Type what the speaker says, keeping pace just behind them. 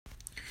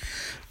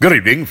Good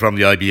evening from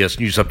the IBS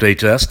News Update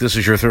Desk. This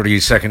is your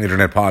 30-second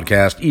Internet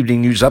podcast,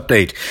 Evening News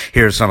Update.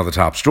 Here's some of the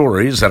top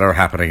stories that are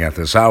happening at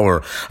this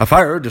hour. A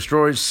fire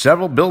destroys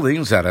several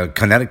buildings at a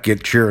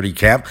Connecticut charity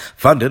camp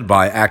funded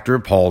by actor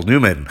Paul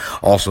Newman.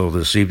 Also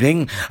this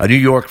evening, a New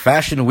York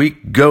Fashion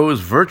Week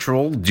goes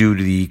virtual due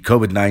to the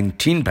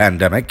COVID-19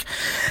 pandemic,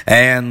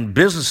 and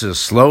businesses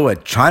slow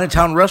at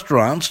Chinatown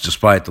restaurants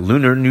despite the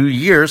Lunar New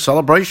Year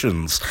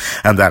celebrations.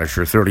 And that is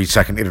your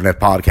 30-second Internet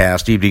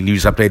podcast, Evening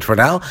News Update for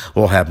now.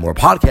 We'll have more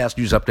podcast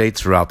news updates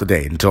throughout the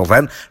day. Until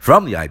then,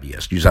 from the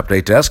IBS News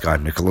Update Desk,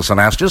 I'm Nicholas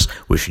Anastas,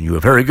 wishing you a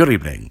very good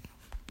evening.